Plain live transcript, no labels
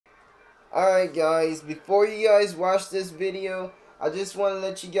Alright guys, before you guys watch this video, I just want to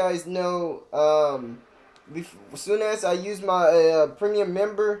let you guys know, as soon as I use my premium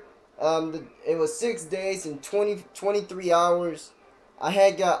member, it was 6 days and 23 hours. I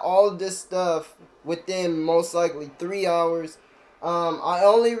had got all of this stuff within most likely 3 hours. I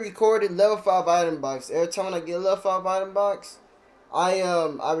only recorded level 5 item box. Every time I get a level 5 item box, I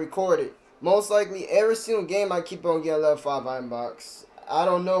record it. Most likely every single game I keep on getting a level 5 item box. I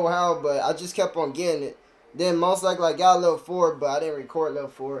don't know how, but I just kept on getting it. Then most likely I got level 4, but I didn't record level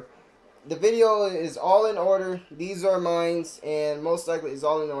 4. The video is all in order. These are mines, and most likely it's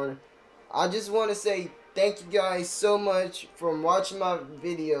all in order. I just want to say thank you guys so much for watching my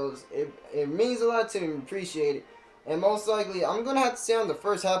videos. It means a lot to me. Appreciate it. And most likely I'm going to have to say I'm the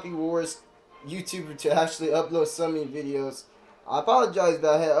first Happy Wars YouTuber to actually upload so many videos. I apologize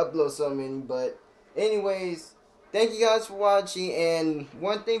that I had to upload so many, but anyways, thank you guys for watching. And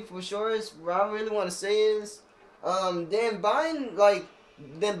one thing for sure is what I really want to say is, then buying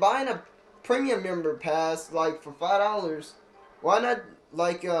a premium member pass like for $5. Why not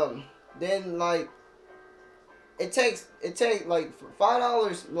then it takes like for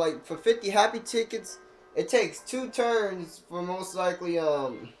 $5 like for 50 happy tickets. It takes 2 turns for most likely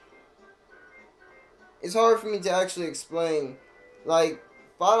it's hard for me to actually explain. Like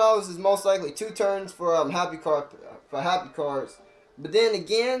 $5 is most likely 2 turns for happy cards. But then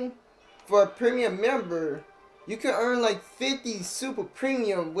again, for a premium member, you can earn like 50 super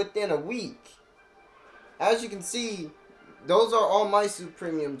premium within a week. As you can see, those are all my super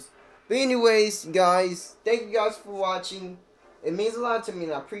premiums. But anyways, guys, thank you guys for watching. It means a lot to me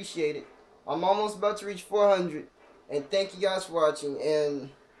and I appreciate it. I'm almost about to reach 400. And thank you guys for watching. And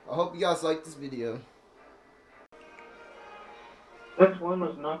I hope you guys like this video. This one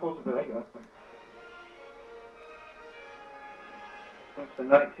was Knuckles Vega. It's the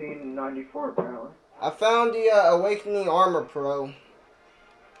 1994 apparently. I found the Awakening Armor Pro.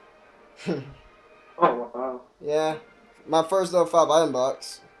 Oh wow. Yeah, my first level 5 item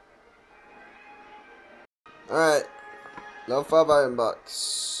box. Alright, level 5 item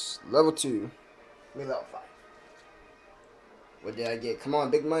box. Level 2. Level 5. What did I get? Come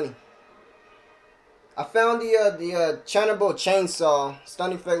on, big money. I found the Channable Chainsaw.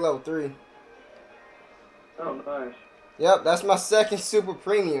 Stunning Effect level 3. Oh nice. Yep, that's my second super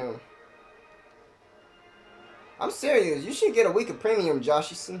premium. I'm serious. You should get a week of premium,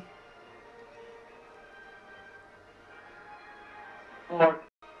 Joshison.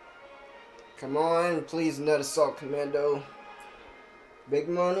 Come on, please, another Assault Commando. Big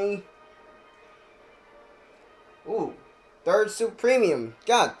money. Ooh, third super premium.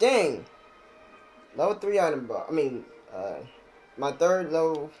 God dang. Level 3 item box. I mean, my third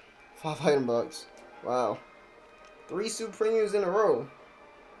level 5 item box. Wow. 3 super premiums in a row.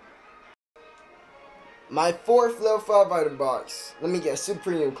 My 4th level 5 item box. Let me get a super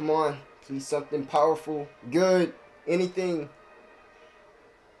premium. Come on. Please something powerful. Good. Anything.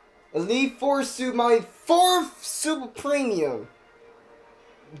 Elite 4 suit. My 4th super premium.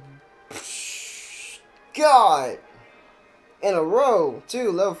 God. In a row. 2.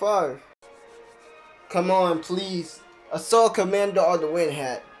 Level 5. Come on, please. Assault Commander or the Wind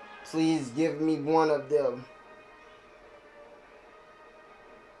Hat. Please give me one of them.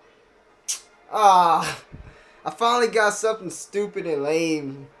 Ah, I finally got something stupid and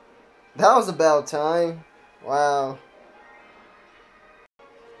lame. That was about time. Wow.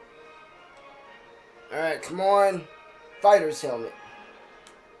 Alright, come on. Fighter's helmet.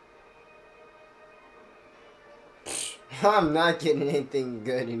 I'm not getting anything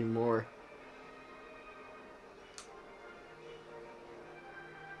good anymore.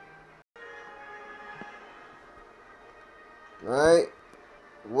 Alright.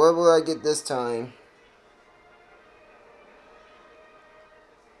 What will I get this time?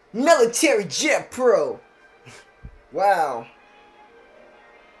 Military Jet Pro! Wow.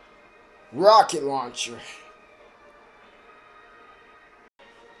 Rocket launcher.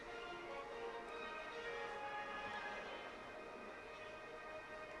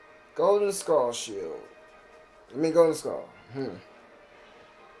 Golden Skull Shield. I mean Golden Skull.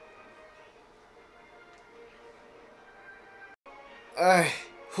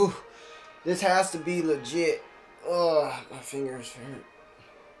 Whew. This has to be legit. Ugh, my fingers hurt.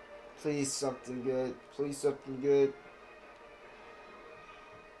 Please something good. Please something good.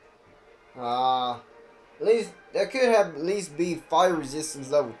 At least that could have at least be fire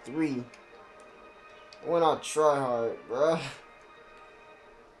resistance level 3. Why not try hard, bruh?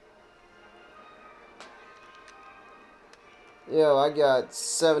 Yo, I got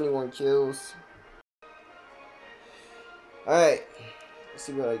 71 kills. Alright. Let's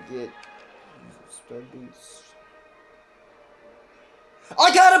see what I get. Star boost.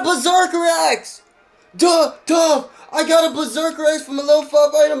 I got a Berserker Axe! Duh! I got a Berserker Axe from a level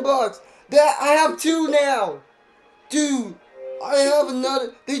 5 item box! That I have 2 now! Dude, I have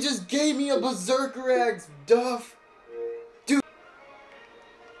another. They just gave me a Berserker Axe, Duff.